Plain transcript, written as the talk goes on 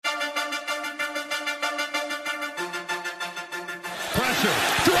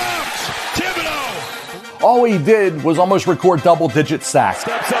pressure. Drops. Thibodeau. All he did was almost record double-digit sacks.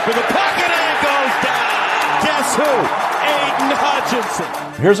 Steps up in the pocket and goes down. Guess who? Aiden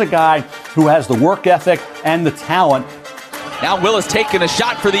Hutchinson. Here's a guy who has the work ethic and the talent. Now Willis taking a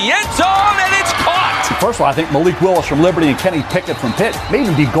shot for the end zone, and it's caught. First of all, I think Malik Willis from Liberty and Kenny Pickett from Pitt may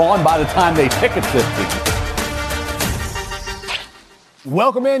even be gone by the time they pick at 50.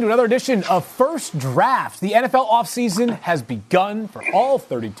 Welcome into another edition of First Draft. The NFL offseason has begun for all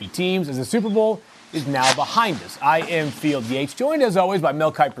 32 teams as the Super Bowl is now behind us. I am Field Yates, joined as always by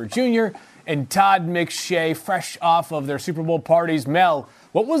Mel Kiper Jr. and Todd McShay, fresh off of their Super Bowl parties. Mel,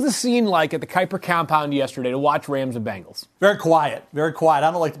 what was the scene like at the Kiper compound yesterday to watch Rams and Bengals? Very quiet, very quiet.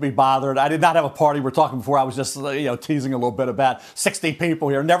 I don't like to be bothered. I did not have a party. We were talking before. I was just teasing a little bit about 60 people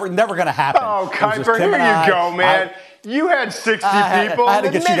here. Never going to happen. Oh, Kiper, here you go, man. You had 60 people. I had to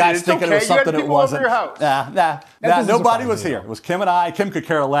get you guys thinking it was something it wasn't. Nah, nobody was here. It was Kim and I. Kim could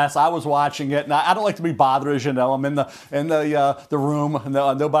care less. I was watching it, and I don't like to be bothered, as you know. I'm in the room, and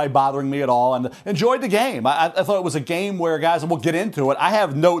nobody bothering me at all, and enjoyed the game. I thought it was a game where, guys, and we'll get into it. I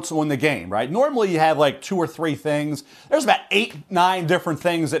have notes on the game, right? Normally you have like 2 or 3 things. There's about 8, 9 different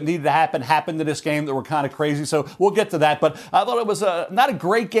things that needed to happen to this game that were kind of crazy. So we'll get to that. But I thought it was not a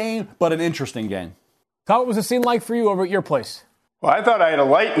great game, but an interesting game. Todd, what was the scene like for you over at your place? Well, I thought I had a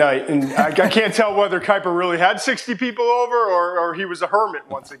light night, and I can't tell whether Kiper really had 60 people over or he was a hermit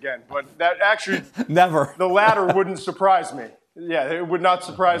once again. But that actually, never. The latter wouldn't surprise me. Yeah, it would not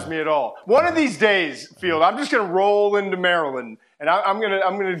surprise me at all. One of these days, Field, I'm just going to roll into Maryland, and I'm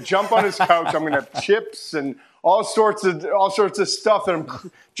going to jump on his couch. I'm going to have chips and all sorts of stuff that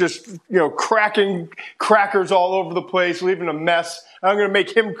I'm just cracking crackers all over the place, leaving a mess. I'm going to make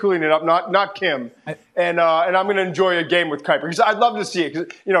him clean it up, not Kim. And I'm going to enjoy a game with Kiper because I'd love to see it.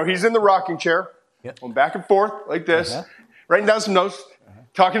 Because he's in the rocking chair, going back and forth like this, writing down some notes,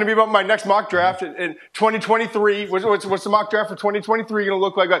 talking to me about my next mock draft in 2023. What's the mock draft for 2023 going to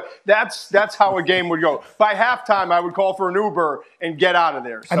look like? That's how a game would go. By halftime, I would call for an Uber and get out of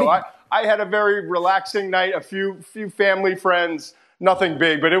there. So I had a very relaxing night. A few family friends, nothing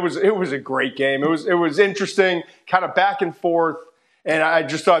big, but it was a great game. It was interesting, kind of back and forth. And I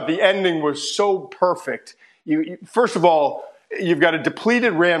just thought the ending was so perfect. First of all, you've got a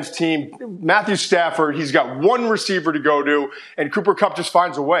depleted Rams team. Matthew Stafford, he's got one receiver to go to, and Cooper Kupp just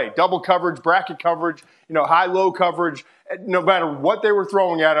finds a way. Double coverage, bracket coverage, high-low coverage. No matter what they were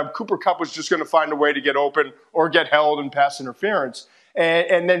throwing at him, Cooper Kupp was just going to find a way to get open or get held in pass interference.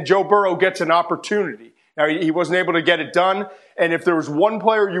 And then Joe Burrow gets an opportunity. Now, he wasn't able to get it done. And if there was one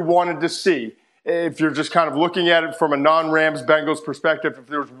player you wanted to see, if you're just kind of looking at it from a non-Rams Bengals perspective, if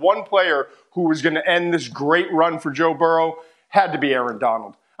there was one player who was going to end this great run for Joe Burrow, had to be Aaron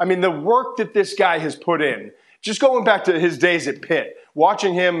Donald. I mean, the work that this guy has put in, just going back to his days at Pitt,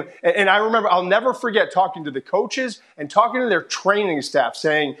 watching him, and I remember, I'll never forget talking to the coaches and talking to their training staff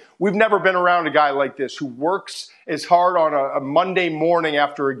saying, we've never been around a guy like this who works as hard on a Monday morning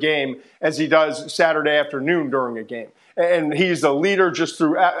after a game as he does Saturday afternoon during a game. And he's a leader just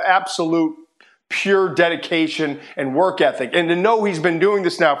through absolute pure dedication and work ethic. And to know he's been doing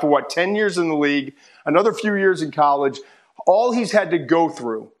this now for 10 years in the league, another few years in college, all he's had to go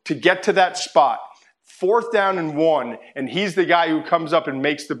through to get to that spot, 4th down and 1, and he's the guy who comes up and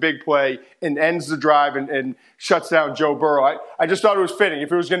makes the big play and ends the drive and shuts down Joe Burrow. I just thought it was fitting.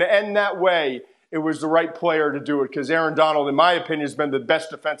 If it was going to end that way, it was the right player to do it because Aaron Donald, in my opinion, has been the best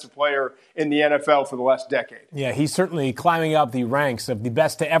defensive player in the NFL for the last decade. Yeah, he's certainly climbing up the ranks of the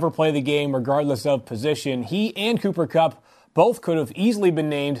best to ever play the game regardless of position. He and Cooper Kupp both could have easily been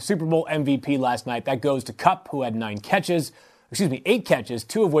named Super Bowl MVP last night. That goes to Kupp, who had 8 catches,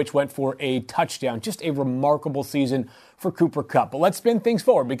 2 of which went for a touchdown. Just a remarkable season for Cooper Kupp. But let's spin things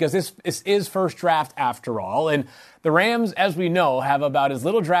forward because this is first draft after all. And the Rams, as we know, have about as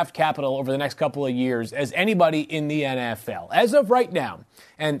little draft capital over the next couple of years as anybody in the NFL. As of right now,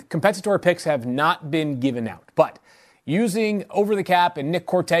 and compensatory picks have not been given out, but using Over the Cap and Nick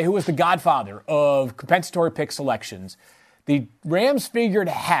Corte, who was the godfather of compensatory pick selections, the Rams figure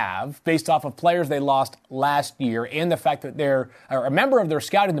to have, based off of players they lost last year and the fact that a member of their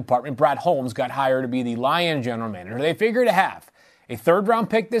scouting department, Brad Holmes, got hired to be the Lions general manager, they figure to have a 3rd-round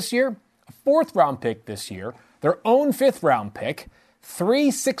pick this year, a 4th-round pick this year, their own 5th-round pick,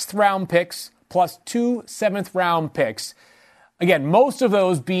 3 6th-round picks, plus 2 7th-round picks. Again, most of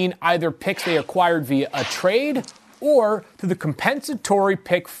those being either picks they acquired via a trade or to the compensatory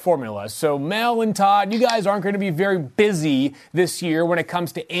pick formula. So Mel and Todd, you guys aren't going to be very busy this year when it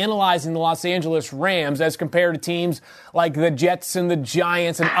comes to analyzing the Los Angeles Rams as compared to teams like the Jets and the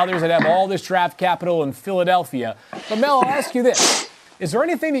Giants and others that have all this draft capital in Philadelphia. But Mel, I'll ask you this. Is there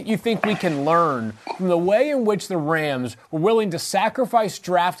anything that you think we can learn from the way in which the Rams were willing to sacrifice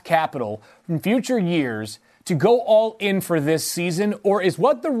draft capital from future years to go all in for this season? Or is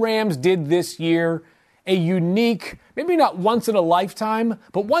what the Rams did this year a unique, maybe not once in a lifetime,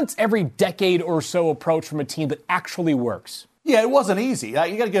 but once every decade or so approach from a team that actually works? Yeah, it wasn't easy. You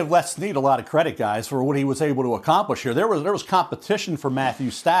got to give Les Snead a lot of credit, guys, for what he was able to accomplish here. There was competition for Matthew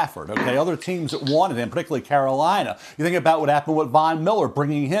Stafford. Okay, other teams that wanted him, particularly Carolina. You think about what happened with Von Miller,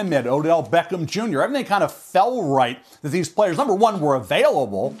 bringing him in, Odell Beckham Jr. Everything kind of fell right that these players, number one, were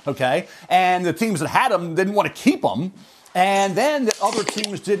available. Okay, and the teams that had them didn't want to keep them. And then the other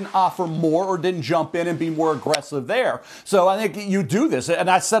teams didn't offer more or didn't jump in and be more aggressive there. So I think you do this, and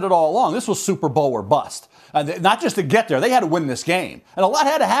I said it all along, this was Super Bowl or bust. Not just to get there, they had to win this game. And a lot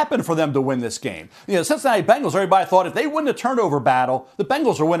had to happen for them to win this game. You know, Cincinnati Bengals, everybody thought if they win the turnover battle, the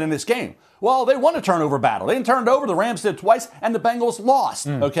Bengals are winning this game. Well, they won a turnover battle. They didn't turn it over. The Rams did twice, and the Bengals lost,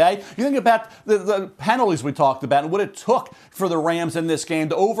 okay? You think about the penalties we talked about and what it took for the Rams in this game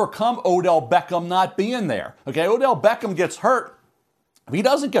to overcome Odell Beckham not being there, okay? Odell Beckham gets hurt. If he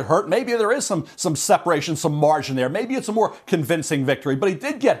doesn't get hurt, maybe there is some separation, some margin there. Maybe it's a more convincing victory, but he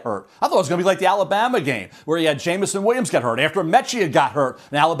did get hurt. I thought it was going to be like the Alabama game where you had Jameson Williams get hurt after Mechia got hurt,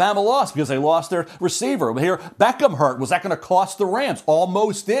 and Alabama lost because they lost their receiver. But here, Beckham hurt. Was that going to cost the Rams?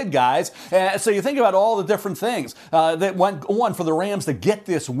 Almost did, guys. So you think about all the different things that went on for the Rams to get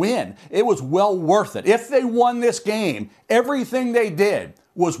this win. It was well worth it. If they won this game, everything they did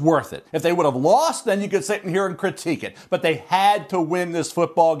was worth it. If they would have lost, then you could sit in here and critique it. But they had to win this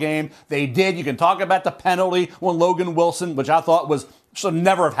football game. They did. You can talk about the penalty on Logan Wilson, which I thought should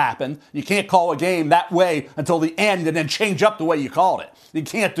never have happened. You can't call a game that way until the end and then change up the way you called it. You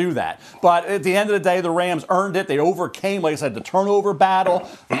can't do that. But at the end of the day, the Rams earned it. They overcame, like I said, the turnover battle,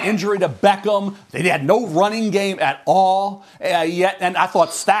 the injury to Beckham. They had no running game at all yet. And I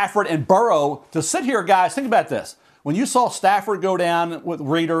thought Stafford and Burrow, to sit here, guys, think about this. When you saw Stafford go down with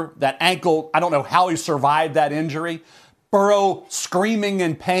Reader, that ankle, I don't know how he survived that injury. Burrow screaming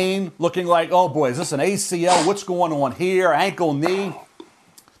in pain, looking like, oh boy, is this an ACL? What's going on here? Ankle, knee.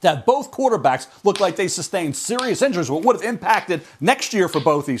 That both quarterbacks looked like they sustained serious injuries, what would have impacted next year for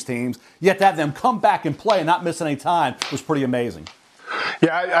both these teams. Yet to have them come back and play and not miss any time was pretty amazing.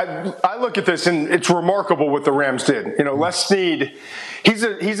 Yeah, I look at this, and it's remarkable what the Rams did. You know, Les Snead, he's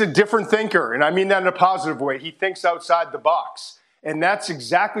a different thinker, and I mean that in a positive way. He thinks outside the box, and that's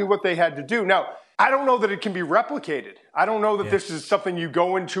exactly what they had to do. Now, I don't know that it can be replicated. I don't know that this is something you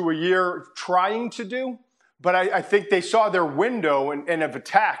go into a year trying to do, but I think they saw their window and have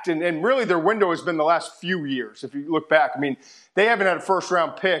attacked, and really their window has been the last few years. If you look back, I mean, they haven't had a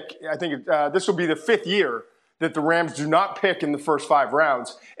first-round pick. I think this will be the fifth year that the Rams do not pick in the first 5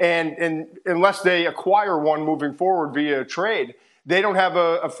 rounds. And unless they acquire one moving forward via a trade, they don't have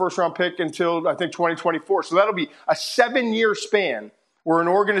a first-round pick until, I think, 2024. So that'll be a 7-year span where an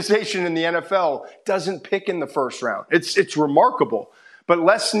organization in the NFL doesn't pick in the first round. It's remarkable. But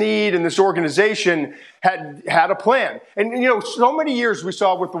Les Snead and this organization had a plan. And, you know, so many years we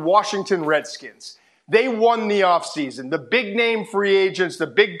saw with the Washington Redskins. They won the offseason. The big-name free agents, the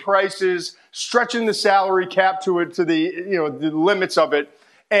big prices, stretching the salary cap to the limits of it,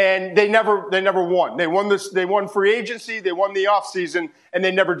 and they never won. They won free agency, they won the offseason, and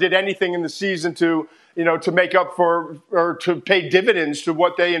they never did anything in the season to make up for or to pay dividends to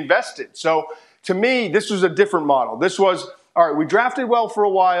what they invested. So to me, this was a different model. This was, all right, we drafted well for a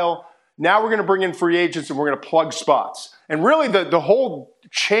while. Now we're going to bring in free agents and we're going to plug spots. And really the whole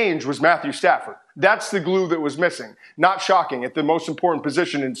change was Matthew Stafford. That's the glue that was missing. Not shocking at the most important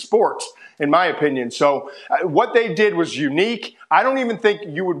position in sports, in my opinion. So what they did was unique. I don't even think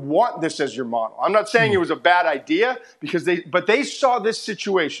you would want this as your model. I'm not saying it was a bad idea but they saw this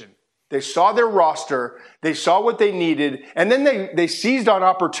situation. They saw their roster. They saw what they needed. And then they seized on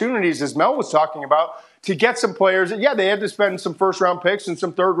opportunities, as Mel was talking about, to get some players. Yeah, they had to spend some first-round picks and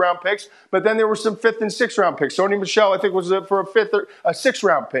some third-round picks, but then there were some fifth- and sixth-round picks. Sony Michel, I think, was for a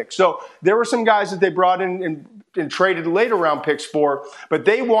sixth-round pick. So there were some guys that they brought in and traded later-round picks for, but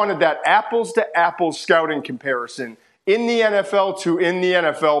they wanted that apples-to-apples scouting comparison in the NFL to in the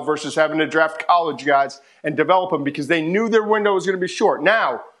NFL versus having to draft college guys and develop them because they knew their window was going to be short.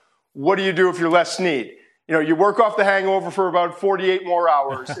 Now, what do you do if you're Les Snead? You know, you work off the hangover for about 48 more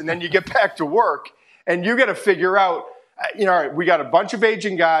hours, and then you get back to work. And you got to figure out, all right, we got a bunch of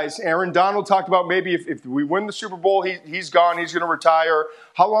aging guys. Aaron Donald talked about maybe if we win the Super Bowl, he's gone, he's going to retire.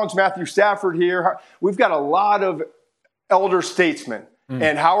 How long's Matthew Stafford here? We've got a lot of elder statesmen.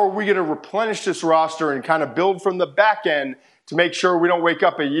 And how are we going to replenish this roster and kind of build from the back end to make sure we don't wake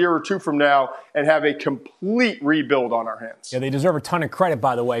up a year or two from now and have a complete rebuild on our hands. Yeah, they deserve a ton of credit,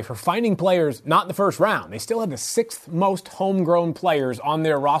 by the way, for finding players not in the first round. They still have the 6th most homegrown players on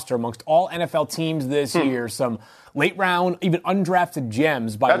their roster amongst all NFL teams this year. Some late round, even undrafted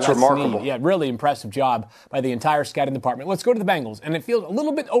gems by That's Les remarkable. Snead. Yeah, really impressive job by the entire scouting department. Let's go to the Bengals. And it feels a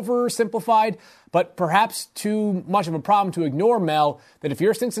little bit oversimplified, but perhaps too much of a problem to ignore, Mel, that if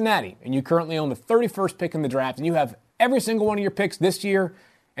you're Cincinnati and you currently own the 31st pick in the draft and you have every single one of your picks this year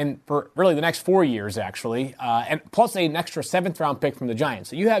and for really the next 4 years, actually, and plus an extra 7th-round pick from the Giants.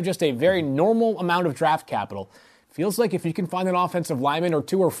 So you have just a very normal amount of draft capital. Feels like if you can find an offensive lineman or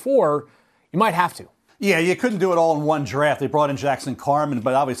 2 or 4, you might have to. Yeah, you couldn't do it all in one draft. They brought in Jackson Carman,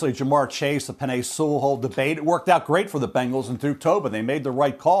 but obviously Jamar Chase, the Penei Sewell whole debate, it worked out great for the Bengals in Duke Tobin. They made the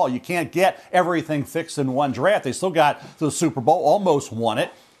right call. You can't get everything fixed in one draft. They still got to the Super Bowl, almost won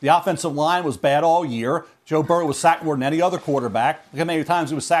it. The offensive line was bad all year. Joe Burrow was sacked more than any other quarterback. Look how many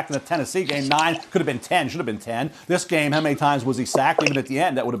times he was sacked in the Tennessee game. 9, could have been 10, should have been 10. This game, how many times was he sacked? Even at the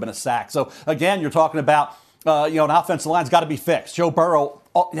end, that would have been a sack. So, again, you're talking about, an offensive line's got to be fixed. Joe Burrow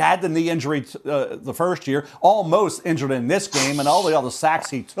had the knee injury the first year, almost injured in this game, and all the other sacks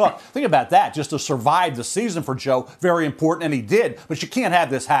he took. Think about that, just to survive the season for Joe, very important, and he did. But you can't have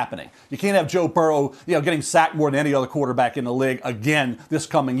this happening. You can't have Joe Burrow, getting sacked more than any other quarterback in the league again this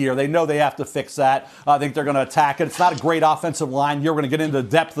coming year. They know they have to fix that. I think they're going to attack it. It's not a great offensive line. You're going to get into the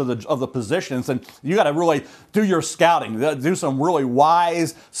depth of the positions, and you got to really do your scouting, do some really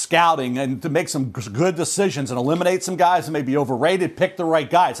wise scouting, and to make some good decisions and eliminate some guys that may be overrated, pick the right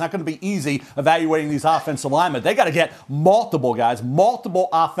guy. It's not going to be easy evaluating these offensive linemen. They got to get multiple guys, multiple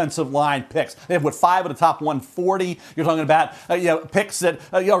offensive line picks. They have 5 of the top 140. You're talking about picks that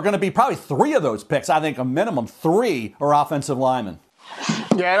are going to be probably 3 of those picks. I think a minimum 3 are offensive linemen.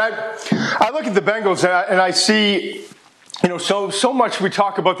 Yeah, and I look at the Bengals and I see, so much we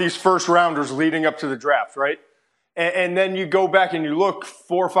talk about these first rounders leading up to the draft, right? And then you go back and you look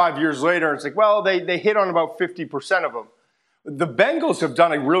 4 or 5 years later, and it's like, well, they hit on about 50% of them. The Bengals have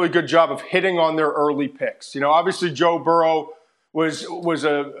done a really good job of hitting on their early picks. Obviously Joe Burrow was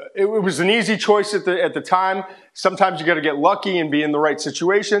an easy choice at the time. Sometimes you got to get lucky and be in the right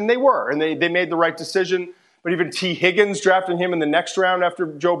situation. They were, and they made the right decision. But even T. Higgins drafting him in the next round after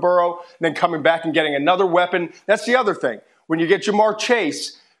Joe Burrow, and then coming back and getting another weapon. That's the other thing. When you get Jamar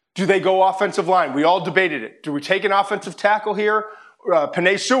Chase, do they go offensive line? We all debated it. Do we take an offensive tackle here?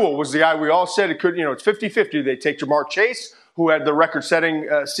 Penei Sewell was the guy we all said it could. It's 50-50. Do they take Jamar Chase, who had the record-setting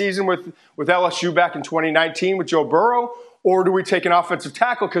season with LSU back in 2019 with Joe Burrow, or do we take an offensive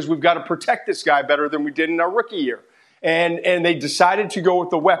tackle because we've got to protect this guy better than we did in our rookie year? And they decided to go with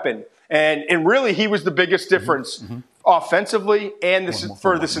the weapon. And really, he was the biggest difference offensively and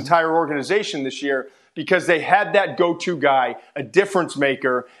for this entire organization this year, because they had that go-to guy, a difference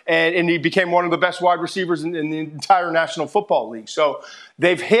maker, and he became one of the best wide receivers in the entire National Football League. So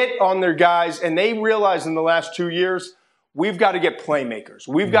they've hit on their guys, and they realized in the last 2 years, we've got to get playmakers.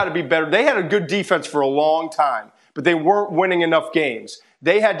 We've got to be better. They had a good defense for a long time, but they weren't winning enough games.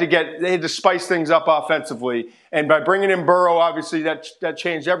 They had to spice things up offensively, and by bringing in Burrow, obviously that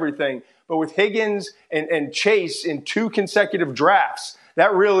changed everything. But with Higgins and Chase in 2 consecutive drafts,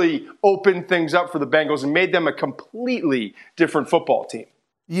 that really opened things up for the Bengals and made them a completely different football team.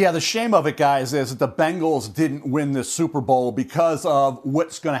 Yeah, the shame of it, guys, is that the Bengals didn't win the Super Bowl because of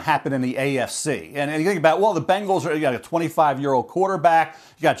what's going to happen in the AFC. And you think about, the Bengals you got a 25-year-old quarterback,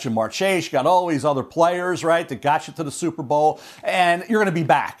 you got Jamar Chase, you got all these other players, right, that got you to the Super Bowl, and you're going to be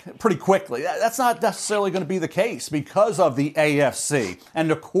back pretty quickly. That's not necessarily going to be the case because of the AFC and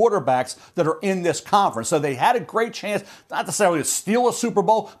the quarterbacks that are in this conference. So they had a great chance, not necessarily to steal a Super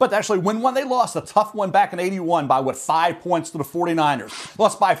Bowl, but to actually win one. They lost a tough one back in 81 by, 5 points to the 49ers.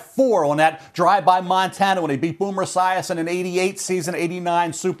 Lost by 4 on that drive by Montana when they beat Boomer Esiason in an 88 season,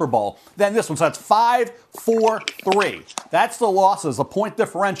 89 Super Bowl. Then this one, so that's 5-4-3. That's the losses, the point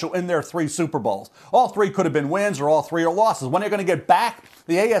differential in their 3 Super Bowls. All 3 could have been wins or all 3 are losses. When they're going to get back,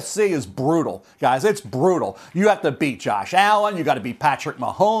 the AFC is brutal, guys. It's brutal. You have to beat Josh Allen. You got to beat Patrick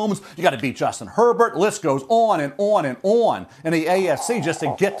Mahomes. You got to beat Justin Herbert. The list goes on and on and on in the AFC just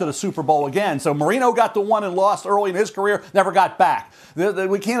to get to the Super Bowl again. So Marino got the one and lost early in his career, never got back.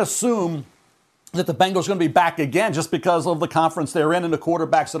 We can't assume that the Bengals are going to be back again just because of the conference they're in and the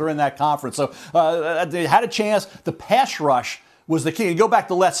quarterbacks that are in that conference. So they had a chance. The pass rush was the key. And go back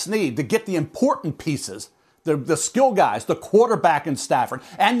to Les Snead to get the important pieces. the skill guys, the quarterback in Stafford,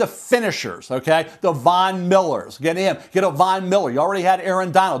 and the finishers, okay? The Von Millers. Get a Von Miller. You already had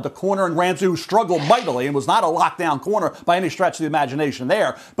Aaron Donald, the corner in Ramsey, who struggled mightily and was not a lockdown corner by any stretch of the imagination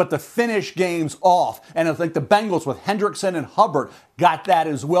there, but to finish games off. And I think the Bengals with Hendrickson and Hubbard got that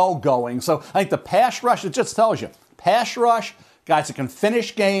as well going. So I think the pass rush, it just tells you, pass rush, guys that can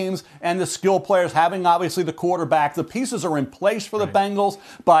finish games, and the skill players having obviously the quarterback. The pieces are in place for the Bengals,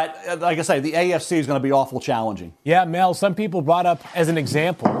 but like I say, the AFC is going to be awful challenging. Yeah, Mel, some people brought up as an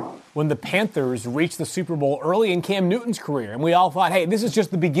example when the Panthers reached the Super Bowl early in Cam Newton's career, and we all thought, hey, this is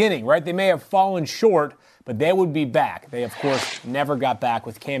just the beginning, right? They may have fallen short, but they would be back. They, of course, never got back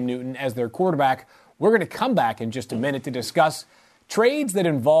with Cam Newton as their quarterback. We're going to come back in just a minute to discuss trades that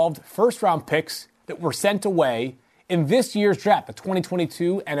involved first-round picks that were sent away in this year's draft, the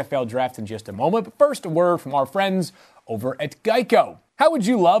 2022 NFL Draft, in just a moment. But first, a word from our friends over at Geico. How would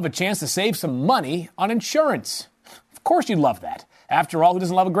you love a chance to save some money on insurance? Of course you'd love that. After all, who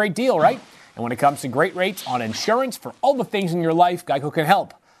doesn't love a great deal, right? And when it comes to great rates on insurance for all the things in your life, Geico can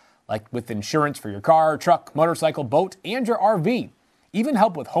help. Like with insurance for your car, truck, motorcycle, boat, and your RV. Even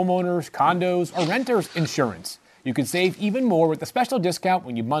help with homeowners, condos, or renters insurance. You can save even more with a special discount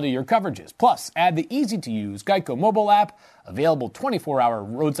when you bundle your coverages. Plus, add the easy-to-use Geico mobile app, available 24-hour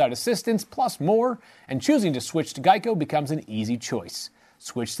roadside assistance, plus more, and choosing to switch to Geico becomes an easy choice.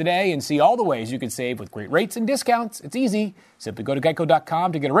 Switch today and see all the ways you can save with great rates and discounts. It's easy. Simply go to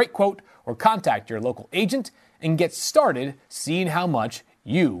geico.com to get a rate quote or contact your local agent and get started seeing how much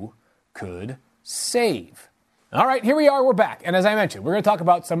you could save. All right, here we are. We're back. And as I mentioned, we're going to talk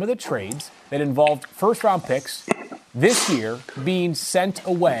about some of the trades that involved first-round picks this year being sent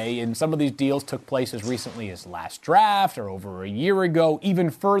away. And some of these deals took place as recently as last draft or over a year ago, even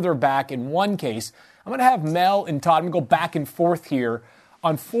further back in one case. I'm going to have Mel and Todd. I'm going to go back and forth here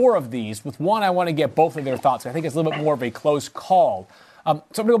on 4 of these. With one, I want to get both of their thoughts. I think it's a little bit more of a close call. So I'm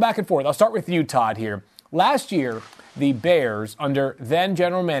going to go back and forth. I'll start with you, Todd, here. Last year, the Bears, under then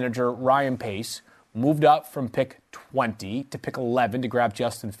general manager Ryan Pace, moved up from pick 20 to pick 11 to grab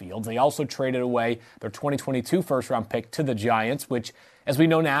Justin Fields. They also traded away their 2022 first-round pick to the Giants, which, as we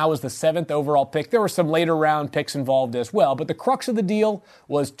know now, is the 7th overall pick. There were some later-round picks involved as well, but the crux of the deal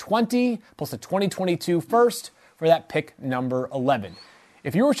was 20 plus the 2022 first for that pick number 11.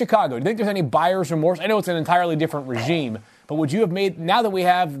 If you were Chicago, do you think there's any buyer's remorse? I know it's an entirely different regime, but would you have made, now that we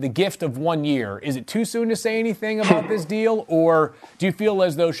have the gift of 1 year, is it too soon to say anything about this deal? Or do you feel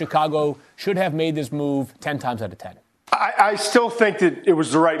as though Chicago should have made this move 10 times out of 10? I still think that it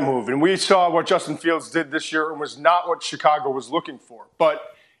was the right move. And we saw what Justin Fields did this year and was not what Chicago was looking for. But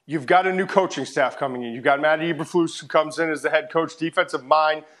you've got a new coaching staff coming in. You've got Matt Eberflus, who comes in as the head coach, defensive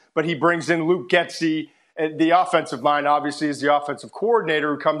mind, but he brings in Luke Getsy. The offensive mind, obviously, is the offensive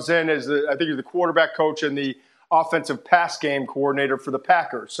coordinator, who comes in as I think he's the quarterback coach and the offensive pass game coordinator for the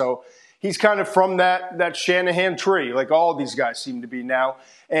Packers. So he's kind of from that Shanahan tree, like all of these guys seem to be now.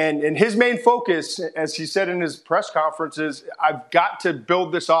 And his main focus, as he said in his press conference, is I've got to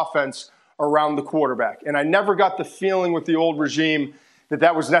build this offense around the quarterback. And I never got the feeling with the old regime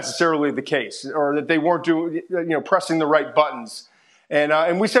that was necessarily the case, or that they weren't doing, pressing the right buttons.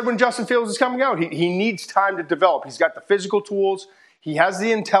 And we said when Justin Fields is coming out, he needs time to develop. He's got the physical tools. He has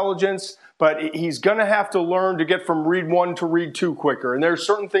the intelligence, but he's going to have to learn to get from read 1 to read 2 quicker. And there are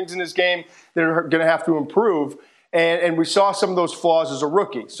certain things in his game that are going to have to improve. And we saw some of those flaws as a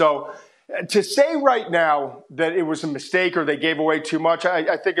rookie. So to say right now that it was a mistake or they gave away too much,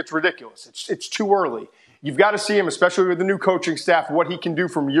 I think it's ridiculous. It's too early. You've got to see him, especially with the new coaching staff, what he can do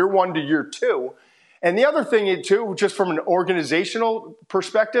from year 1 to year 2. And the other thing, too, just from an organizational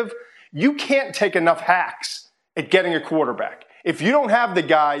perspective, you can't take enough hacks at getting a quarterback. If you don't have the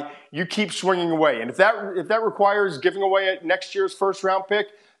guy, you keep swinging away. And if that requires giving away next year's first-round pick,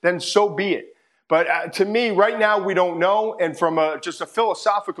 then so be it. But to me, right now, we don't know. And from just a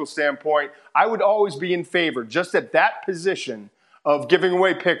philosophical standpoint, I would always be in favor, just at that position, of giving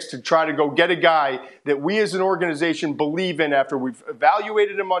away picks to try to go get a guy that we as an organization believe in after we've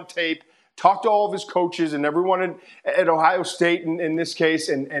evaluated him on tape, talked to all of his coaches and everyone at Ohio State in this case,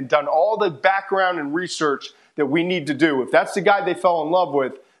 and done all the background and research that we need to do. If that's the guy they fell in love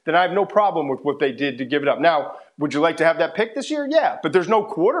with, then I have no problem with what they did to give it up. Now, would you like to have that pick this year? Yeah, but there's no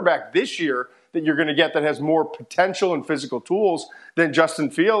quarterback this year that you're going to get that has more potential and physical tools than Justin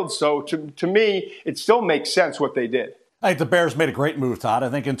Fields. So to me, it still makes sense what they did. I think the Bears made a great move, Todd. I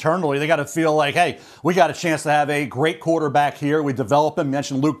think internally they got to feel like, hey, we got a chance to have a great quarterback here. We develop him. You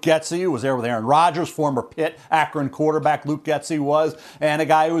mentioned Luke Getsy, who was there with Aaron Rodgers, former Pitt, Akron quarterback Luke Getsy was, and a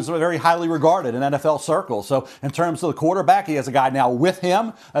guy who was very highly regarded in NFL circles. So in terms of the quarterback, he has a guy now with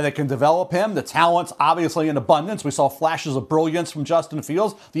him that can develop him. The talent's obviously in abundance. We saw flashes of brilliance from Justin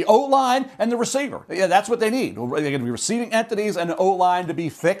Fields. The O-line and the receiver. Yeah, that's what they need. They're going to be receiving entities and an O-line to be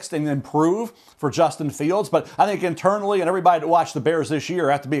fixed and improve for Justin Fields. But I think internally, and everybody to watch the Bears this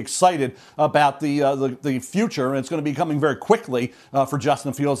year have to be excited about the future, and it's going to be coming very quickly for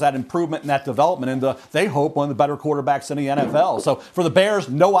Justin Fields, that improvement and that development, and they hope one of the better quarterbacks in the NFL. So for the Bears,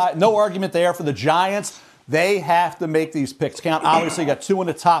 no argument there. For the Giants, they have to make these picks count. Obviously, you got 2 in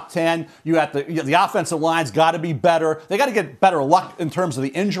the top 10. You got the offensive line's got to be better. They got to get better luck in terms of the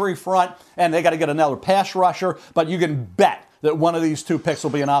injury front, and they got to get another pass rusher. But you can bet that one of these 2 picks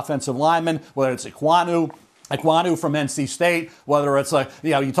will be an offensive lineman, whether it's Ekwonu from NC State, whether it's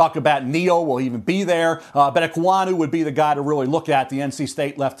you talk about Neal will even be there, but Ekwonu would be the guy to really look at, the NC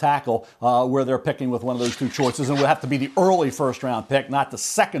State left tackle, where they're picking with one of those 2 choices, and would have to be the early first-round pick, not the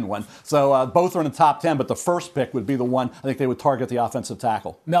second one. So both are in the top 10, but the first pick would be the one I think they would target, the offensive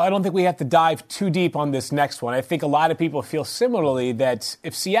tackle. No, I don't think we have to dive too deep on this next one. I think a lot of people feel similarly that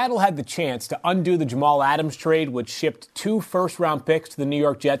if Seattle had the chance to undo the Jamal Adams trade, which shipped 2 first-round picks to the New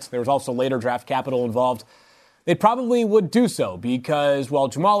York Jets, there was also later draft capital involved, they probably would do so because, while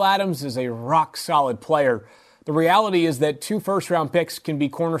Jamal Adams is a rock-solid player, the reality is that 2 first-round picks can be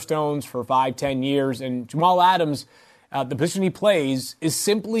cornerstones for 5-10 years, and Jamal Adams, the position he plays, is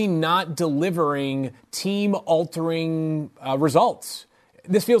simply not delivering team-altering results.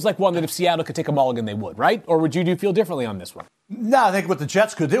 This feels like one that if Seattle could take a mulligan, they would, right? Or would you feel differently on this one? No, I think what the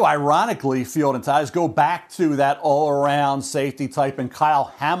Jets could do, ironically, Field and Ty, is go back to that all-around safety type in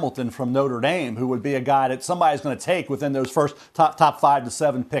Kyle Hamilton from Notre Dame, who would be a guy that somebody's going to take within those first top 5 to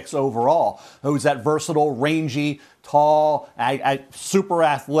 7 picks overall, who's that versatile, rangy, tall, super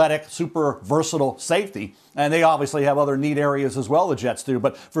athletic, super versatile safety. And they obviously have other neat areas as well, the Jets do.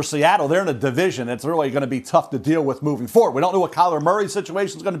 But for Seattle, they're in a division it's really going to be tough to deal with moving forward. We don't know what Kyler Murray's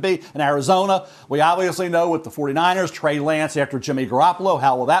situation is going to be in Arizona. We obviously know with the 49ers, Trey Lance after Jimmy Garoppolo,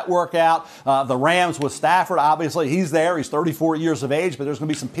 how will that work out? The Rams with Stafford, obviously he's there. He's 34 years of age, but there's going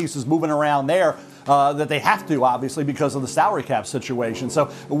to be some pieces moving around there that they have to, obviously, because of the salary cap situation. So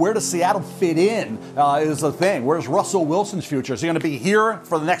where does Seattle fit in is the thing. Where's Russell Wilson's future? Is he going to be here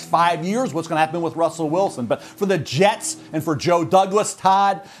for the next 5 years? What's going to happen with Russell Wilson? But for the Jets and for Joe Douglas,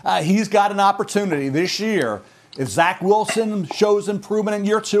 Todd, he's got an opportunity this year. If Zach Wilson shows improvement in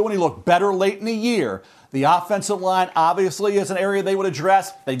year 2 and he looked better late in the year, the offensive line obviously is an area they would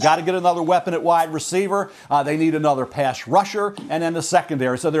address. They got to get another weapon at wide receiver. They need another pass rusher, and then the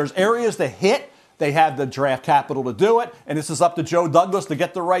secondary. So there's areas to hit. They have the draft capital to do it, and this is up to Joe Douglas to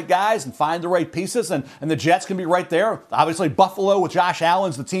get the right guys and find the right pieces, and the Jets can be right there. Obviously, Buffalo with Josh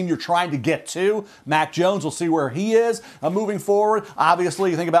Allen's the team you're trying to get to. Mac Jones, will see where he is moving forward. Obviously,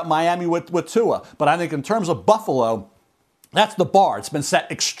 you think about Miami with Tua, but I think in terms of Buffalo, that's the bar. It's been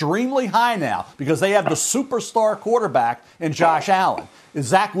set extremely high now because they have the superstar quarterback in Josh Allen. Is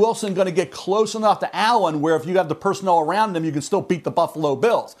Zach Wilson going to get close enough to Allen where if you have the personnel around him, you can still beat the Buffalo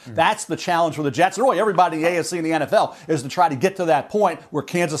Bills? That's the challenge for the Jets. Really, everybody in the AFC and the NFL is to try to get to that point where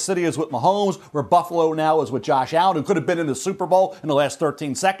Kansas City is with Mahomes, where Buffalo now is with Josh Allen, who could have been in the Super Bowl in the last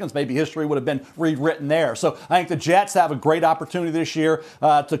 13 seconds. Maybe history would have been rewritten there. So I think the Jets have a great opportunity this year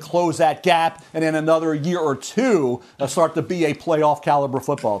to close that gap, and in another year or 2, start to be a playoff caliber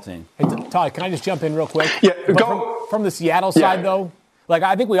football team. Hey, Todd, can I just jump in real quick? Yeah, go. From the Seattle side, though, like,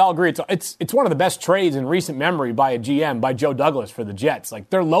 I think we all agree it's one of the best trades in recent memory by a GM, by Joe Douglas for the Jets. Like,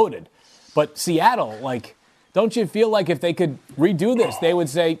 they're loaded. But Seattle, like, don't you feel like if they could redo this, they would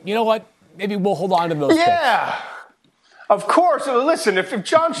say, you know what, maybe we'll hold on to those picks? Yeah, of course. Listen, if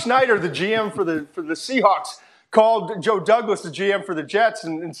John Schneider, the GM for the Seahawks, called Joe Douglas, the GM for the Jets,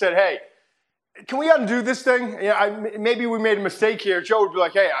 and said, hey, can we undo this thing? Maybe we made a mistake here. Joe would be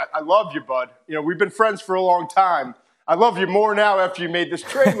like, hey, I love you, bud. We've been friends for a long time. I love you more now after you made this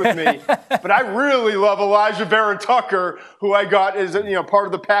trade with me, but I really love Elijah Vera-Tucker, who I got as part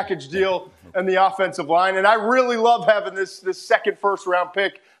of the package deal and the offensive line, and I really love having this second first-round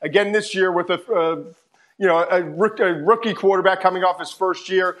pick again this year with a rookie quarterback coming off his first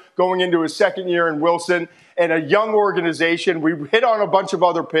year, going into his second year in Wilson, and a young organization. We hit on a bunch of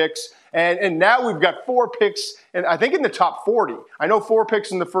other picks, and now we've got 4 picks, and I think in the top 40. I know 4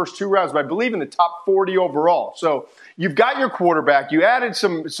 picks in the first 2 rounds, but I believe in the top 40 overall. So you've got your quarterback. You added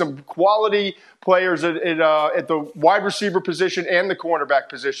some quality players at the wide receiver position and the cornerback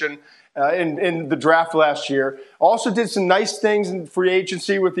position in the draft last year. Also did some nice things in free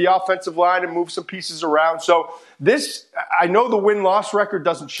agency with the offensive line and moved some pieces around. So this, I know the win-loss record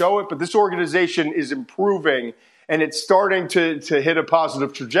doesn't show it, but this organization is improving, and it's starting to hit a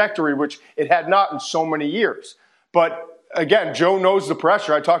positive trajectory, which it had not in so many years. But again, Joe knows the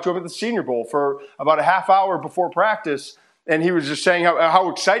pressure. I talked to him at the Senior Bowl for about a half hour before practice, and he was just saying how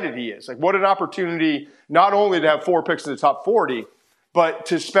excited he is. Like, what an opportunity not only to have 4 picks in the top 40, but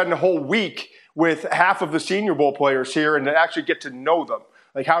to spend a whole week with half of the Senior Bowl players here and to actually get to know them.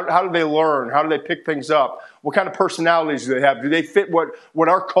 Like, how do they learn? How do they pick things up? What kind of personalities do they have? Do they fit what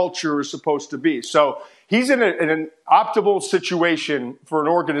our culture is supposed to be? So he's in an optimal situation for an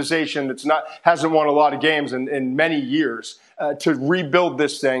organization that's hasn't won a lot of games in many years to rebuild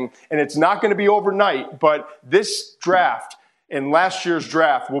this thing. And it's not going to be overnight, but this draft and last year's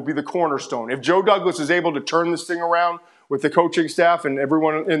draft will be the cornerstone. If Joe Douglas is able to turn this thing around with the coaching staff and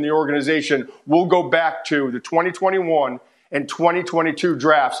everyone in the organization, we'll go back to the 2021 and 2022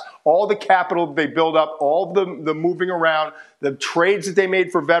 drafts, all the capital they build up, all the moving around, the trades that they made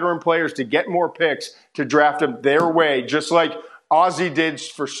for veteran players to get more picks to draft them their way, just like Ozzie did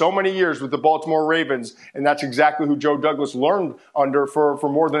for so many years with the Baltimore Ravens. And that's exactly who Joe Douglas learned under for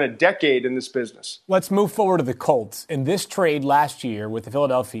more than a decade in this business. Let's move forward to the Colts. In this trade last year with the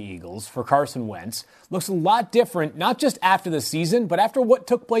Philadelphia Eagles for Carson Wentz looks a lot different, not just after the season, but after what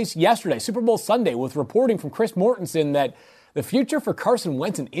took place yesterday, Super Bowl Sunday, with reporting from Chris Mortensen that the future for Carson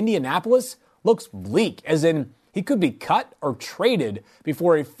Wentz in Indianapolis looks bleak, as in he could be cut or traded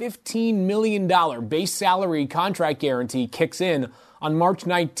before a $15 million base salary contract guarantee kicks in on March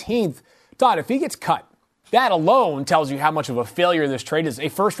 19th. Todd, if he gets cut, that alone tells you how much of a failure this trade is. A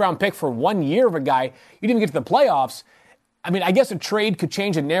first-round pick for 1 year of a guy you didn't get to the playoffs. I mean, I guess a trade could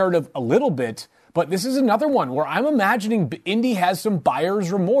change a narrative a little bit, but this is another one where I'm imagining Indy has some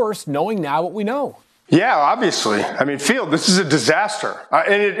buyer's remorse knowing now what we know. Yeah, obviously. I mean, Field, this is a disaster.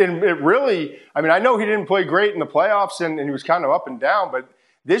 And it really, I mean, I know he didn't play great in the playoffs and he was kind of up and down, but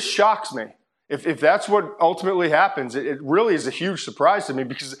this shocks me. If that's what ultimately happens, it really is a huge surprise to me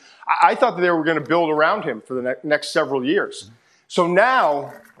because I thought that they were going to build around him for the next several years. So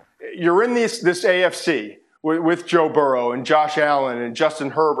now you're in this AFC with Joe Burrow and Josh Allen and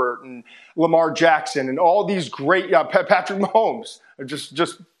Justin Herbert and Lamar Jackson and all these great Patrick Mahomes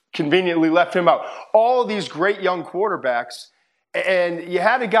just conveniently left him out. All these great young quarterbacks, and you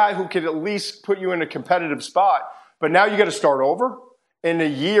had a guy who could at least put you in a competitive spot, but now you got to start over in a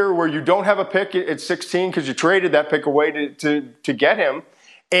year where you don't have a pick at 16 because you traded that pick away to get him,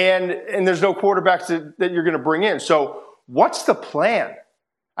 and there's no quarterbacks that you're going to bring in. So what's the plan?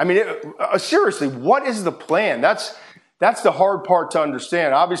 I mean, seriously, what is the plan? That's the hard part to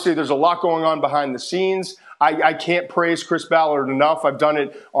understand. Obviously, there's a lot going on behind the scenes. I can't praise Chris Ballard enough. I've done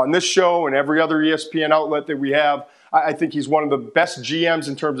it on this show and every other ESPN outlet that we have. I think he's one of the best GMs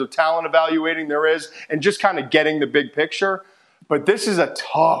in terms of talent evaluating there is and just kind of getting the big picture. But this is a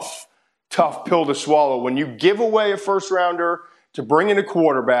tough pill to swallow. When you give away a first rounder to bring in a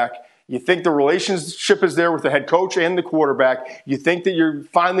quarterback, you think the relationship is there with the head coach and the quarterback. You think that you're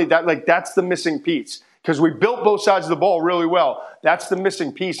finally that's the missing piece because we built both sides of the ball really well. That's the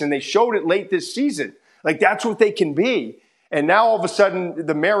missing piece. And they showed it late this season. Like, that's what they can be. And now all of a sudden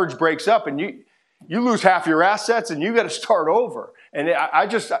the marriage breaks up and you lose half your assets and you got to start over. And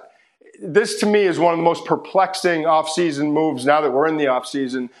this to me is one of the most perplexing offseason moves now that we're in the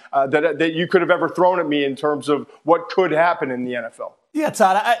offseason that you could have ever thrown at me in terms of what could happen in the NFL. Yeah,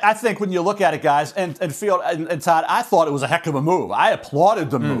 Todd, I think when you look at it, guys, and Field, and Todd, I thought it was a heck of a move. I applauded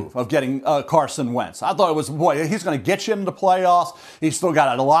the move of getting Carson Wentz. I thought it was, boy, he's going to get you into the playoffs. He's still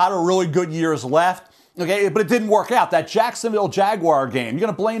got a lot of really good years left. Okay, but it didn't work out. That Jacksonville Jaguar game, you're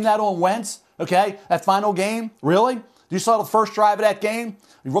going to blame that on Wentz? Okay, that final game? Really? You saw the first drive of that game?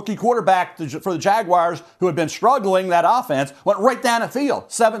 The rookie quarterback for the Jaguars, who had been struggling, that offense, went right down the field,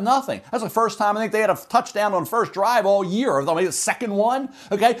 7-0. That's the first time I think they had a touchdown on first drive all year. I mean, the second one.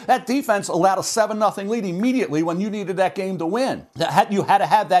 Okay, that defense allowed a 7-0 lead immediately when you needed that game to win. You had to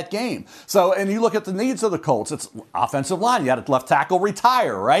have that game. So, and you look at the needs of the Colts. It's offensive line. You had a left tackle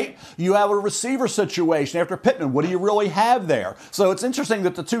retire, right? You have a receiver situation after Pittman. What do you really have there? So it's interesting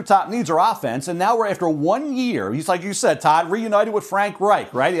that the two top needs are offense, and now we're after 1 year. He's like you said, Todd, reunited with Frank Reich.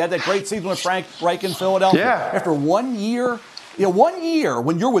 Right? He had that great season with Frank Reich in Philadelphia. Yeah. After 1 year, 1 year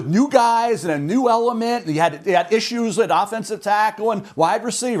when you're with new guys and a new element, and you had issues at offensive tackle and wide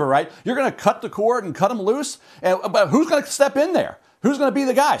receiver, right? You're going to cut the cord and cut them loose. But who's going to step in there? Who's going to be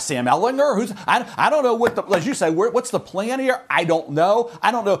the guy? Sam Ehlinger? I don't know as you say, what's the plan here? I don't know.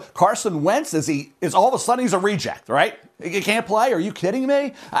 I don't know. Carson Wentz, is all of a sudden he's a reject, right? He can't play? Are you kidding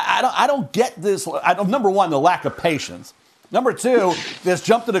me? I don't get this. Number one, the lack of patience. Number two, this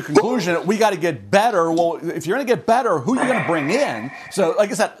jump to the conclusion that we got to get better. Well, if you're going to get better, who are you going to bring in? So, like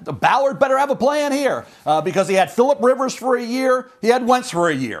I said, Ballard better have a plan here because he had Phillip Rivers for a year. He had Wentz for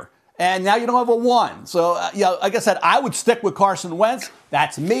a year. And now you don't have a one. So, like I said, I would stick with Carson Wentz.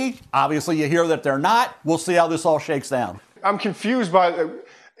 That's me. Obviously, you hear that they're not. We'll see how this all shakes down. I'm confused by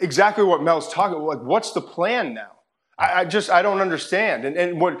exactly what Mel's talking about. Like, what's the plan now? I don't understand.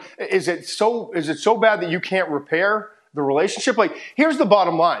 And what is it so bad that you can't repair the relationship? Like, here's the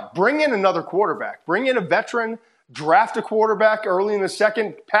bottom line. Bring in another quarterback. Bring in a veteran. Draft a quarterback early in the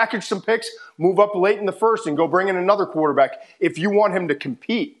second, package some picks, move up late in the first, and go bring in another quarterback if you want him to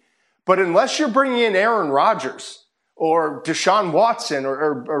compete. But unless you're bringing in Aaron Rodgers or Deshaun Watson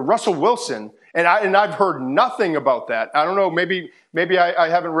or Russell Wilson, and I've heard nothing about that. I don't know. Maybe I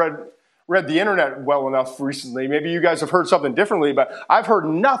haven't read the internet well enough recently. Maybe you guys have heard something differently, but I've heard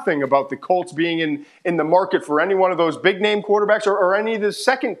nothing about the Colts being in the market for any one of those big name quarterbacks or any of the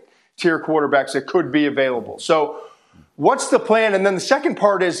second tier quarterbacks that could be available. So what's the plan? And then the second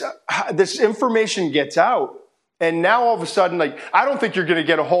part is this information gets out. And now all of a sudden, I don't think you're going to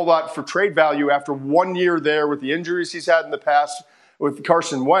get a whole lot for trade value after 1 year there with the injuries he's had in the past with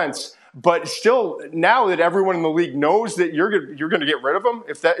Carson Wentz. But still, now that everyone in the league knows that you're going to get rid of him,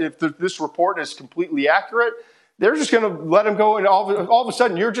 if this report is completely accurate, they're just going to let him go. And all of a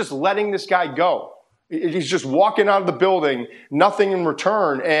sudden, you're just letting this guy go. He's just walking out of the building, nothing in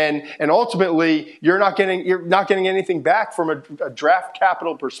return, and ultimately, you're not getting anything back from a draft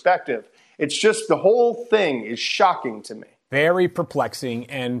capital perspective. It's just the whole thing is shocking to me. Very perplexing,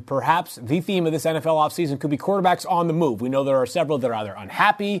 and perhaps the theme of this NFL offseason could be quarterbacks on the move. We know there are several that are either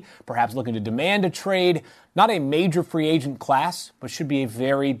unhappy, perhaps looking to demand a trade. Not a major free agent class, but should be a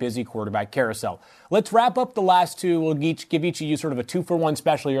very busy quarterback carousel. Let's wrap up the last two. We'll give each of you sort of a 2-for-1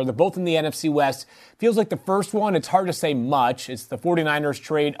 special here. They're both in the NFC West. Feels like the first one, it's hard to say much. It's the 49ers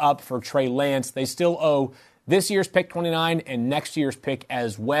trade up for Trey Lance. They still owe this year's pick 29 and next year's pick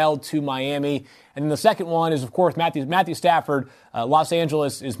as well to Miami. And then the second one is, of course, Matthew Stafford. Los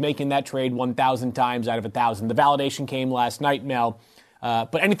Angeles is making that trade 1,000 times out of 1,000. The validation came last night, Mel.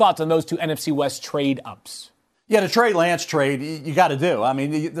 But any thoughts on those two NFC West trade-ups? Yeah, the Trey Lance trade, you got to do. I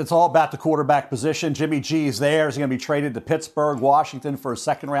mean, it's all about the quarterback position. Jimmy G is there. He's going to be traded to Pittsburgh, Washington for a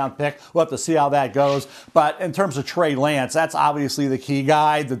second-round pick. We'll have to see how that goes. But in terms of Trey Lance, that's obviously the key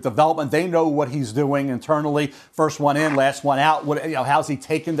guy. The development, they know what he's doing internally. First one in, last one out. How's he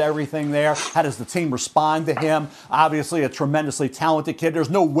taken to everything there? How does the team respond to him? Obviously, a tremendously talented kid. There's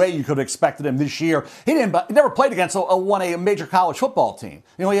no way you could have expected him this year. He never played against a major college football team.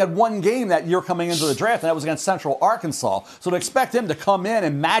 He had one game that year coming into the draft, and that was against Central Arkansas. So to expect him to come in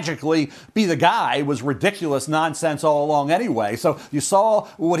and magically be the guy was ridiculous nonsense all along anyway. So you saw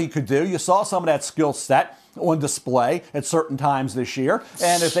what he could do. You saw some of that skill set on display at certain times this year.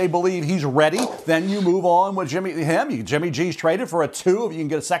 And if they believe he's ready, then you move on with Jimmy G's traded for a 2 if you can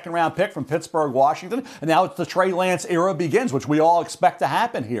get a second-round pick from Pittsburgh, Washington. And now it's the Trey Lance era begins, which we all expect to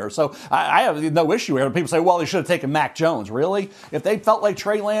happen here. So I have no issue here. People say, well, they should have taken Mac Jones. Really? If they felt like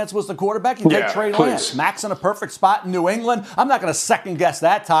Trey Lance was the quarterback, you take Trey Lance. Mac's in a perfect spot in New England. I'm not going to second-guess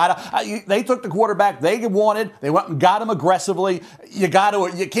that, Todd. They took the quarterback they wanted. They went and got him aggressively. You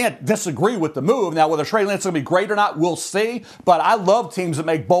can't disagree with the move. Now, whether Trey Lance going to be great or not, we'll see. But I love teams that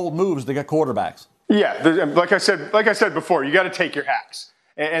make bold moves to get quarterbacks. Yeah, like I said before, you got to take your hacks,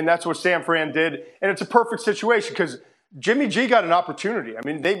 and that's what San Fran did. And it's a perfect situation because Jimmy G got an opportunity. I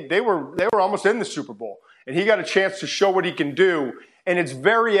mean, they were almost in the Super Bowl, and he got a chance to show what he can do. And it's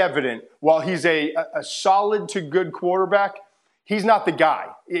very evident while he's a solid to good quarterback, he's not the guy.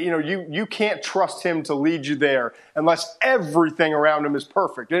 You can't trust him to lead you there unless everything around him is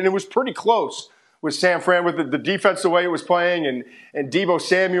perfect. And it was pretty close with San Fran, with the defense the way it was playing, and Deebo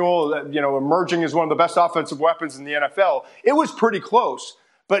Samuel, emerging as one of the best offensive weapons in the NFL. It was pretty close.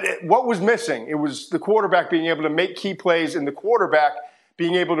 But what was missing? It was the quarterback being able to make key plays and the quarterback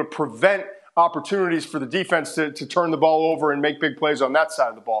being able to prevent opportunities for the defense to turn the ball over and make big plays on that side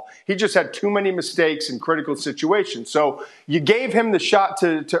of the ball. He just had too many mistakes in critical situations. So you gave him the shot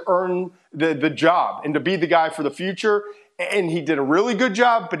to earn the job and to be the guy for the future. And he did a really good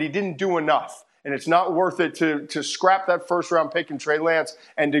job, but he didn't do enough. And it's not worth it to scrap that first-round pick in Trey Lance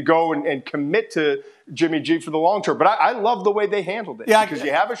and to go and commit to Jimmy G for the long term. But I love the way they handled it. Yeah, because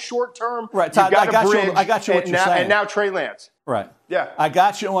you have a short term. Right, Todd, I got you what you're saying. And now Trey Lance. Right. Yeah. I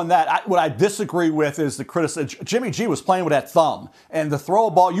got you on that. What I disagree with is the criticism. Jimmy G was playing with that thumb. And to throw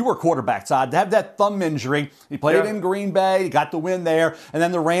a ball, you were quarterback, Todd, to have that thumb injury. He played in Green Bay, he got the win there. And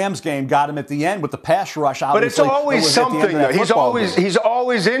then the Rams game got him at the end with the pass rush. But it's always something, though. He's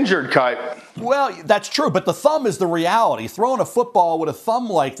always injured, Kite. Well, that's true, but the thumb is the reality. Throwing a football with a thumb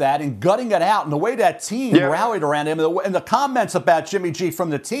like that and gutting it out, and the way that team rallied around him, and the comments about Jimmy G from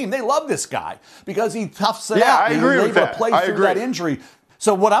the team, they love this guy because he toughs it out. I agree with that. Play through that injury.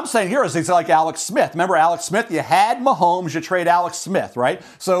 So what I'm saying here is he's like Alex Smith. Remember Alex Smith? You had Mahomes, you trade Alex Smith, right?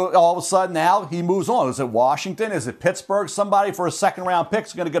 So all of a sudden now he moves on. Is it Washington? Is it Pittsburgh? Somebody for a second-round pick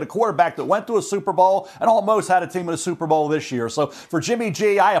is going to get a quarterback that went to a Super Bowl and almost had a team in a Super Bowl this year. So for Jimmy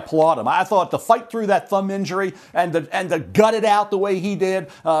G, I applaud him. I thought to fight through that thumb injury and to gut it out the way he did,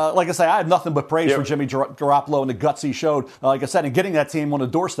 like I say, I have nothing but praise for Jimmy Garoppolo and the guts he showed, like I said, and getting that team on the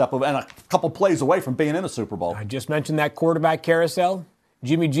doorstep and a couple plays away from being in a Super Bowl. I just mentioned that quarterback carousel.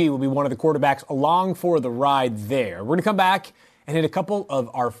 Jimmy G will be one of the quarterbacks along for the ride there. We're going to come back and hit a couple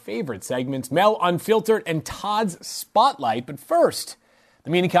of our favorite segments, Mel Unfiltered and Todd's Spotlight. But first, the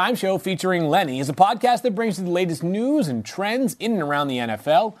Mina Kimes Show featuring Lenny is a podcast that brings you the latest news and trends in and around the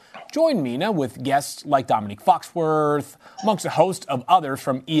NFL. Join Mina with guests like Dominique Foxworth, amongst a host of others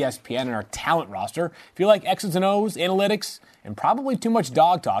from ESPN and our talent roster. If you like X's and O's, analytics, and probably too much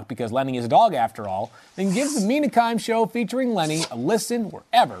dog talk because Lenny is a dog after all, then give the Mina Kimes Show featuring Lenny a listen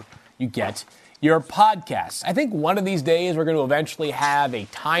wherever you get your podcasts. I think one of these days we're going to eventually have a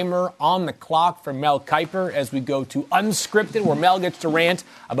timer on the clock for Mel Kiper as we go to Unscripted, where Mel gets to rant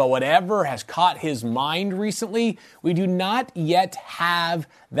about whatever has caught his mind recently. We do not yet have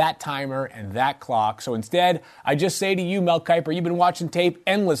that timer and that clock. So instead, I just say to you, Mel Kiper, you've been watching tape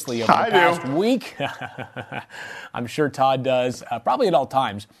endlessly over the past week. I'm sure Todd does, probably at all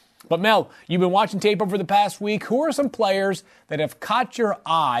times. But Mel, you've been watching tape over the past week. Who are some players that have caught your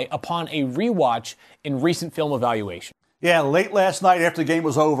eye upon a rewatch in recent film evaluation? Yeah, late last night after the game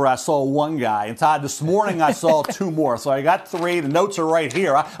was over, I saw one guy. And Todd, this morning I saw two more. So I got three. The notes are right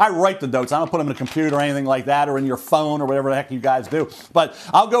here. I write the notes. I don't put them in a computer or anything like that or in your phone or whatever the heck you guys do. But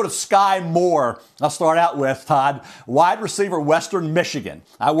I'll go to Sky Moore. I'll start out with, Todd, wide receiver, Western Michigan.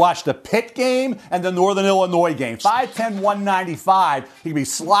 I watched the Pitt game and the Northern Illinois game. 5'10", 195. He can be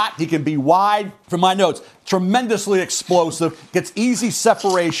slot. He can be wide. From my notes, tremendously explosive, gets easy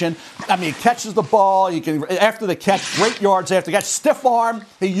separation. I mean, he catches the ball. He can, after the catch, great yards after the catch. Stiff arm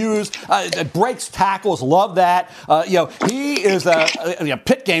he used. Breaks tackles. Love that. He is a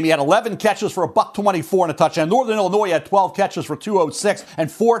Pitt game. He had 11 catches for $124 and a touchdown. Northern Illinois had 12 catches for $206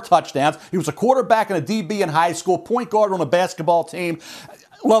 and 4 touchdowns. He was a quarterback and a DB in high school, point guard on a basketball team.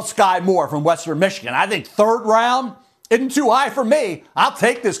 Love Sky Moore from Western Michigan. I think third round isn't too high for me. I'll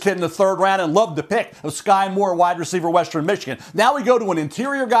take this kid in the third round and love the pick of Sky Moore, wide receiver, Western Michigan. Now we go to an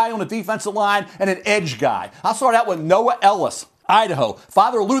interior guy on the defensive line and an edge guy. I'll start out with Noah Ellis, Idaho.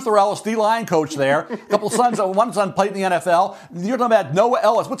 Father Luther Ellis, D-line coach there. A couple sons, one son played in the NFL. You're talking about Noah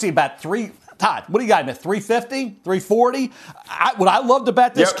Ellis. What's he, about Todd, what do you got, man? 350, 340? What I loved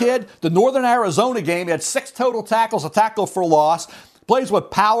about this kid, the Northern Arizona game, he had 6 total tackles, a tackle for loss. Plays with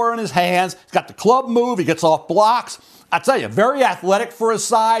power in his hands. He's got the club move. He gets off blocks. I tell you, very athletic for his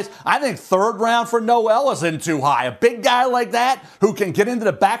size. I think third round for Noel isn't too high. A big guy like that who can get into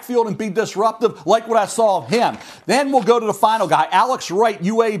the backfield and be disruptive, like what I saw of him. Then we'll go to the final guy, Alex Wright,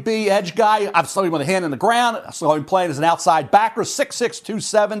 UAB edge guy. I saw him with a hand in the ground. I saw him playing as an outside backer, 6'6",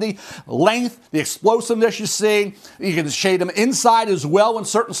 270. Length, the explosiveness you see. You can shade him inside as well in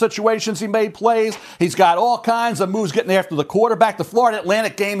certain situations he made plays. He's got all kinds of moves getting after the quarterback. The Florida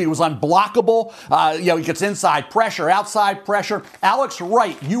Atlantic game, he was unblockable. He gets inside pressure, outside pressure. Alex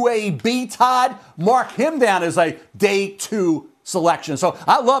Wright, UAB, Todd, mark him down as a day 2 selection. So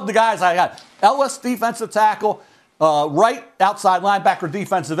I love the guys I got. Ellis, defensive tackle. Wright, outside linebacker,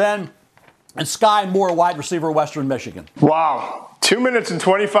 defensive end. And Sky Moore, wide receiver, Western Michigan. Wow. 2 minutes and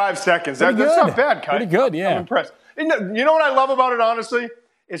 25 seconds. That's not bad, Kai. Pretty good, yeah. I'm impressed. You know what I love about it, honestly?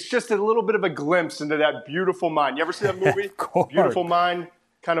 It's just a little bit of a glimpse into that Beautiful Mind. You ever see that movie? Beautiful Mind?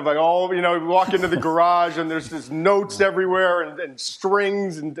 Kind of like you walk into the garage and there's just notes everywhere and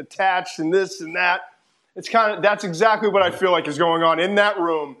strings and attached and this and that. That's exactly what I feel like is going on in that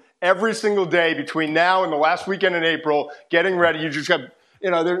room every single day between now and the last weekend in April, getting ready. You just got,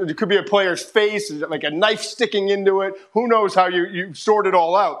 there could be a player's face, like a knife sticking into it. Who knows how you sort it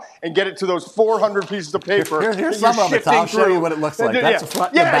all out and get it to those 400 pieces of paper. Here's some of it. I'll show you what it looks like. That's the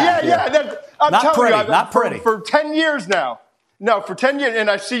front and the back. Yeah. I'm telling you, not pretty. For 10 years now. No, for 10 years, and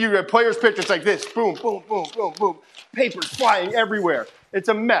I see you at players' pictures like this. Boom, boom, boom, boom, boom. Papers flying everywhere. It's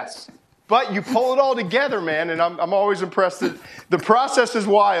a mess. But you pull it all together, man, and I'm always impressed that the process is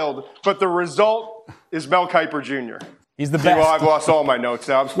wild, but the result is Mel Kiper Jr. He's the best. Well, I've lost all my notes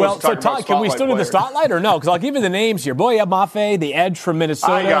now. I'm supposed to talk about Todd, can we still do the spotlight or no? Because I'll give you the names here. Boye Mafe, the edge from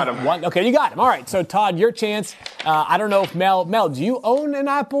Minnesota. I got him. Okay, you got him. All right, so Todd, your chance. I don't know if Mel, do you own an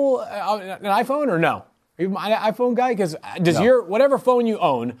Apple, an iPhone or no? Are you an iPhone guy? Because does your whatever phone you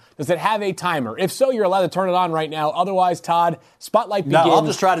own, does it have a timer? If so, you're allowed to turn it on right now. Otherwise, Todd, spotlight begins. No, I'll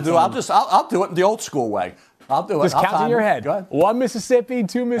just try to do it. I'll do it the old school way. I'll do it. Just count in your head. Go ahead. 1 Mississippi,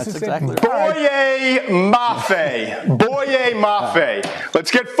 2 Mississippi. That's exactly right. Boye Mafe. Boye Mafe. Let's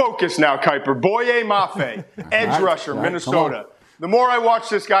get focused now, Kiper. Boye Mafe. Edge rusher, Minnesota. The more I watch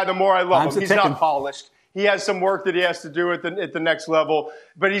this guy, the more I love him. He's not polished. He has some work that he has to do at the next level,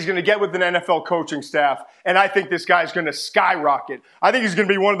 but he's going to get with an NFL coaching staff, and I think this guy's going to skyrocket. I think he's going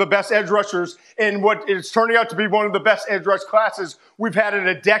to be one of the best edge rushers in what is turning out to be one of the best edge rush classes we've had in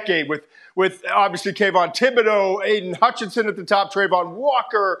a decade with obviously Kayvon Thibodeau, Aiden Hutchinson at the top, Trayvon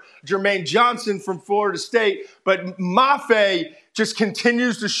Walker, Jermaine Johnson from Florida State. But Mafe just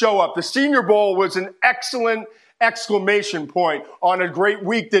continues to show up. The Senior Bowl was an excellent exclamation point on a great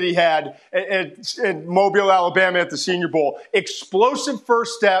week that he had at Mobile, Alabama at the Senior Bowl. Explosive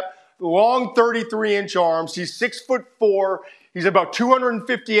first step, long 33-inch arms. He's 6'4". He's about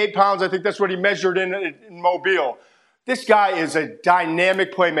 258 pounds. I think that's what he measured in Mobile. This guy is a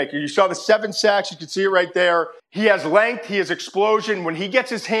dynamic playmaker. You saw the 7 sacks. You can see it right there. He has length. He has explosion. When he gets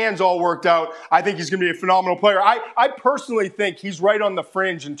his hands all worked out, I think he's going to be a phenomenal player. I personally think he's right on the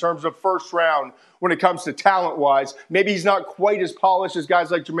fringe in terms of first round when it comes to talent-wise. Maybe he's not quite as polished as guys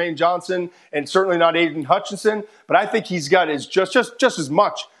like Jermaine Johnson and certainly not Aiden Hutchinson, but I think he's got just as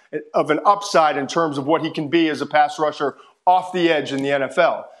much of an upside in terms of what he can be as a pass rusher off the edge in the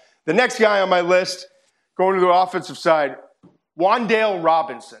NFL. The next guy on my list, going to the offensive side, Wan'Dale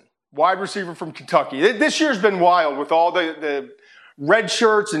Robinson, wide receiver from Kentucky. This year's been wild with all the red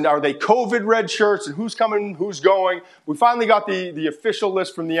shirts, and are they COVID red shirts, and who's coming, who's going. We finally got the official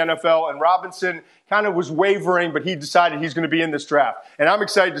list from the NFL, and Robinson kind of was wavering, but he decided he's going to be in this draft. And I'm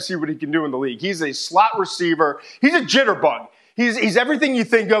excited to see what he can do in the league. He's a slot receiver. He's a jitterbug. He's everything you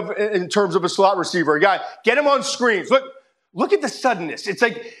think of in terms of a slot receiver. A guy, get him on screens. Look at the suddenness. It's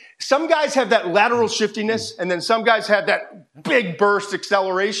like some guys have that lateral shiftiness, and then some guys have that big burst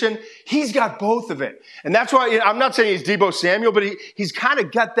acceleration. He's got both of it. And that's why I'm not saying he's Deebo Samuel, but he's kind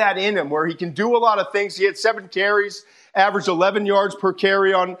of got that in him where he can do a lot of things. He had 7 carries, averaged 11 yards per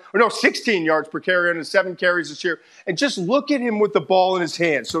carry 16 yards per carry on his 7 carries this year. And just look at him with the ball in his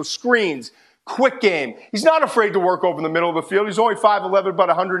hands. So screens, quick game. He's not afraid to work over the middle of the field. He's only 5'11", about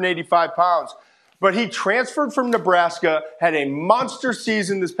 185 pounds. But he transferred from Nebraska, had a monster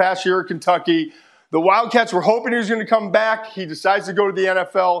season this past year at Kentucky. The Wildcats were hoping he was going to come back. He decides to go to the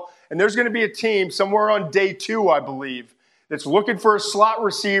NFL. And there's going to be a team somewhere on day 2, I believe, that's looking for a slot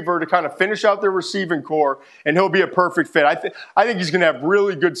receiver to kind of finish out their receiving core, and he'll be a perfect fit. I think he's going to have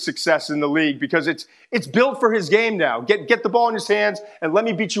really good success in the league because it's built for his game now. Get the ball in his hands and let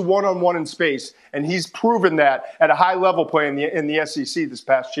me beat you one-on-one in space. And he's proven that at a high level play in the SEC this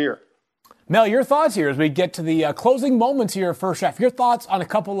past year. Mel, your thoughts here as we get to the closing moments here of first half. Your thoughts on a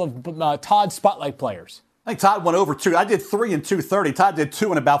couple of Todd's spotlight players. I think Todd went over 2. I did 3 in 2:30. Todd did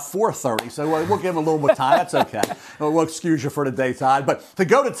 2 in about 4:30. So we'll give him a little more time. That's okay. We'll excuse you for today, Todd. But to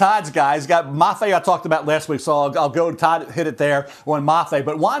go to Todd's guys, got Mafe I talked about last week, so I'll go to Todd, hit it there on Mafe.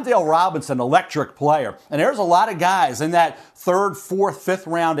 But Wan'Dale Robinson, electric player. And there's a lot of guys in that 3rd, 4th, 5th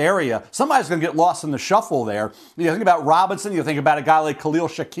round area. Somebody's going to get lost in the shuffle there. You think about Robinson, you think about a guy like Khalil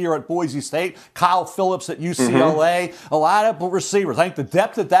Shakir at Boise State, Kyle Phillips at UCLA, a lot of receivers. I think the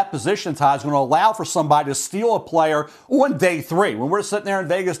depth at that position, Todd, is going to allow for somebody to steal a player on day 3. When we're sitting there in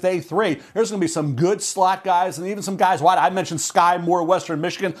Vegas day 3, there's going to be some good slot guys and even some guys wide. I mentioned Sky Moore, Western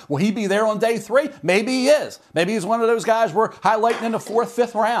Michigan. Will he be there on day 3? Maybe he is. Maybe he's one of those guys we're highlighting in the 4th,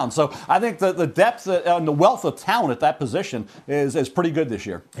 5th round. So I think the depth and the wealth of talent at that position is pretty good this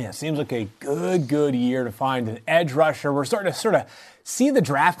year. Yeah, seems like a good year to find an edge rusher. We're starting to sort of see the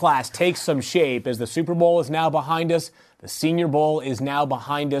draft class take some shape as the Super Bowl is now behind us. The Senior Bowl is now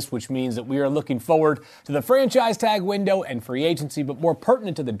behind us, which means that we are looking forward to the franchise tag window and free agency. But more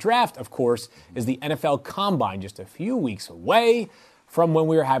pertinent to the draft, of course, is the NFL Combine, just a few weeks away from when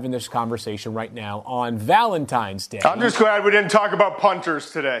we are having this conversation right now on Valentine's Day. I'm just glad we didn't talk about punters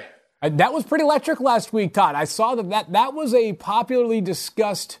today. That was pretty electric last week, Todd. I saw that was a popularly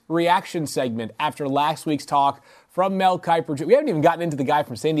discussed reaction segment after last week's talk from Mel Kiper Jr. We haven't even gotten into the guy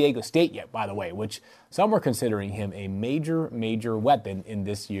from San Diego State yet, by the way, which some are considering him a major, major weapon in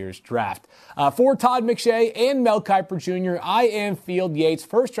this year's draft. For Todd McShay and Mel Kiper Jr., I am Field Yates.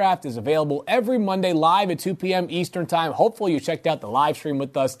 First Draft is available every Monday live at 2 p.m. Eastern Time. Hopefully you checked out the live stream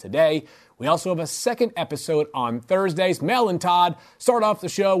with us today. We also have a second episode on Thursdays. Mel and Todd start off the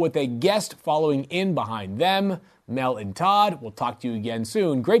show with a guest following in behind them. Mel and Todd, we'll talk to you again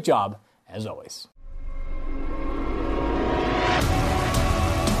soon. Great job, as always.